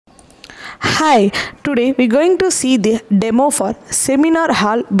Hi, today we're going to see the demo for Seminar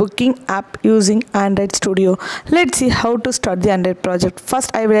Hall Booking app using Android Studio. Let's see how to start the Android project.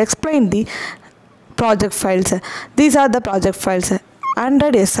 First, I will explain the project files. These are the project files.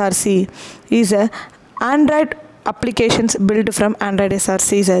 Android SRC is a Android applications built from Android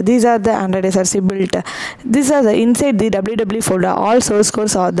SRCs. These are the Android SRC built. These are the inside the www folder. All source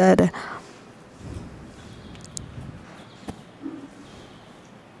codes are there.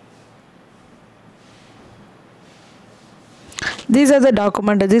 These are the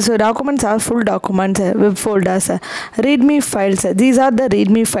documents. These documents are full documents, web folders, readme files. These are the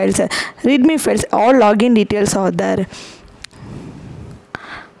readme files. Readme files, all login details are there.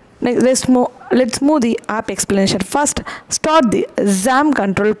 Next, let's move the app explanation. First, start the XAMPP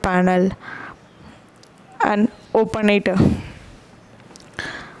control panel and open it.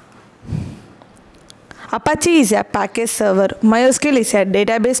 Apache is a package server. MySQL is a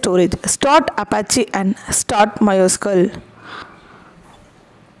database storage. Start Apache and start MySQL.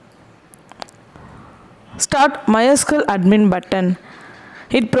 Start MySQL admin button.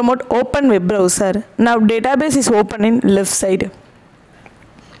 It promote open web browser. Now database is open in left side.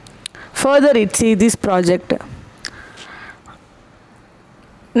 Further it see this project.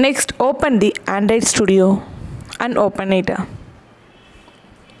 Next open the Android Studio and open it.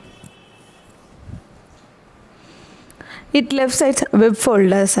 It left side web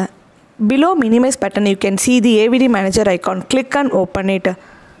folders. Below minimize button you can see the AVD manager icon. Click and open it.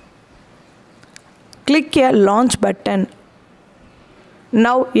 Click a launch button.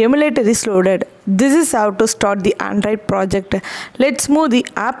 Now emulator is loaded. This is how to start the Android project. Let's move the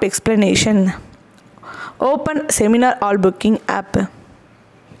app explanation. Open Seminar Hall Booking app.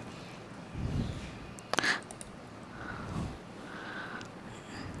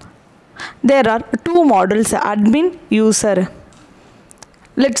 There are two models, admin, user.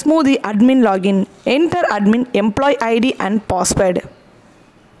 Let's move the admin login. Enter admin employee ID and password.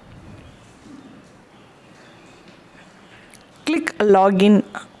 Click login.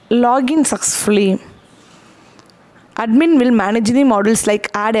 Login successfully. Admin will manage the models like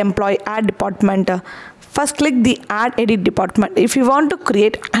add employee, add department. First click the add edit department. If you want to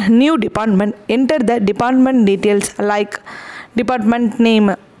create a new department, enter the department details like department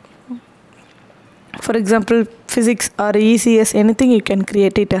name. For example, physics or ECS, anything you can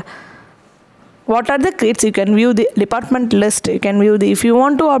create it. What are the creates? You can view the department list. You can view the if you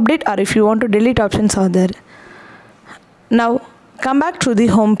want to update or if you want to delete options are there. Now come back to the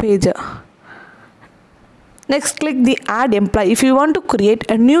home page. Next click the add employee. If you want to create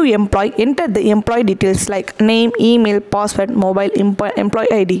a new employee, enter the employee details like name, email, password, mobile,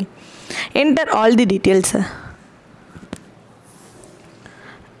 employee ID. Enter all the details.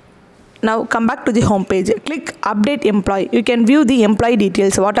 Now come back to the home page. Click update employee. You can view the employee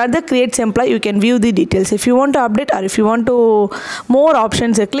details. What are the creates employee? You can view the details. If you want to update or if you want to more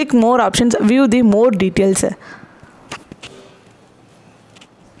options, click more options, view the more details.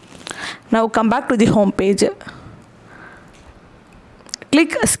 Now come back to the home page.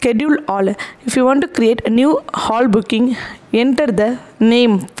 Click schedule all. If you want to create a new hall booking, enter the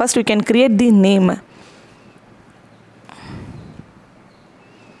name. First we can create the name.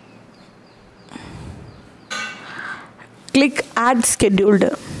 Click add scheduled.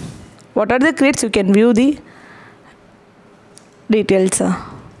 What are the creates? You can view the details.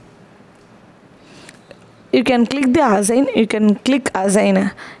 You can click the assign. You can click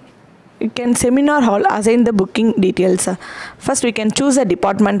assign. You can Seminar Hall assign the booking details. First we can choose a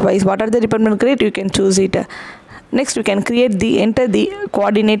department wise. What are the department create? You can choose it. Next we can create the enter the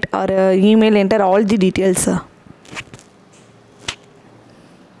coordinate or email, enter all the details.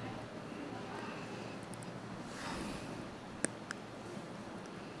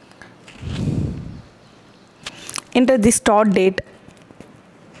 Enter the start date,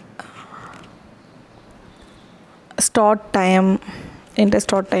 start time, enter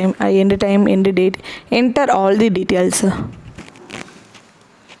start time, end time, end date, enter all the details.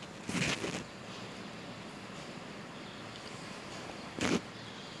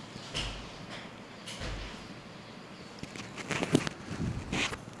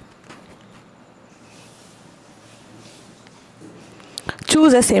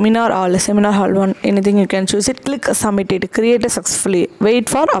 Choose a seminar hall one, anything you can choose it. Click submit it, create it successfully, wait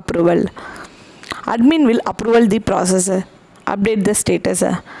for approval. Admin will approve the process, update the status.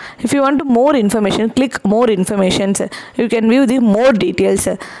 If you want more information, click more information. You can view the more details,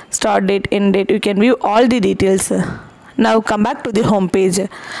 start date, end date, you can view all the details. Now come back to the home page,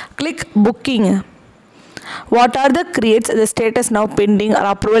 click booking. What are the creates, the status now pending or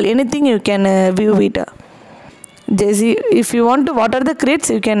approval, anything you can view it. If you want to what are the creates,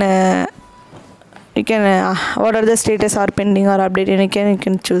 you can view the details. What are the creates? You can view the more details. Now come back to the home page. Click booking. What are the creates? The status now pending or approval. Anything you can view it. You can view the more details. Now come back to the home page. Click booking. What are the creates? The status now pending or approval. Anything you can view it. you can what are the status or pending or updated, you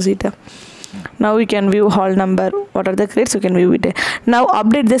can choose it. Now you can view hall number, what are the credits, you can view it. Now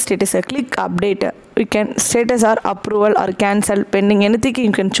update the status, click update. You can status or approval or cancel, pending, anything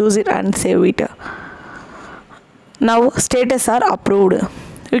you can choose it and save it. Now status are approved,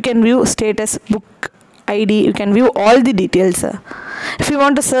 you can view status, book ID, you can view all the details. If you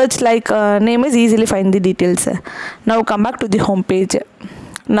want to search like name, is easily find the details. Now come back to the home page.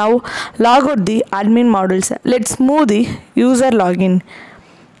 Now log out the admin modules. Let's move the user login.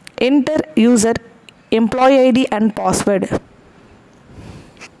 Enter user, employee ID and password.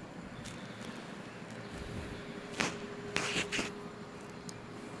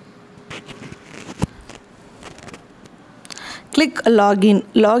 Click login.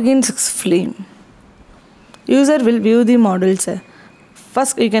 Login successfully. User will view the modules.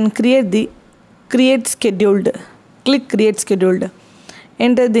 First you can create scheduled. Click create scheduled.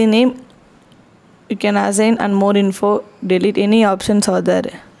 Enter the name. You can assign and more info, delete, any options are there.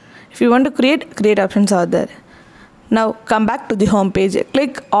 If you want to create options are there. Now come back to the home page.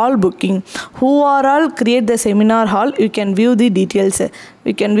 Click all booking. Who are all create the seminar hall, you can view the details.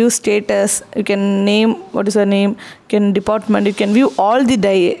 You can view status, you can name, what is your name, you can department, you can view all the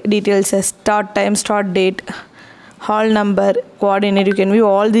details, start time, start date, hall number, coordinate, you can view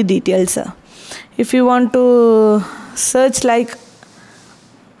all the details. If you want to search like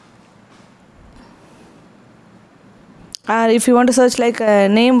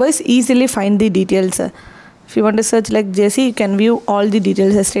name wise, easily find the details. If you want to search like JC, you can view all the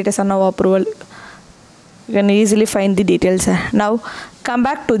details, status and now approval, you can easily find the details. Now come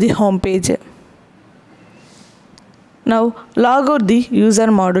back to the home page. Now log out the user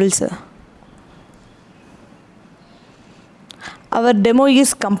modules. Our demo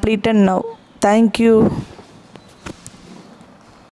is completed now. Thank you.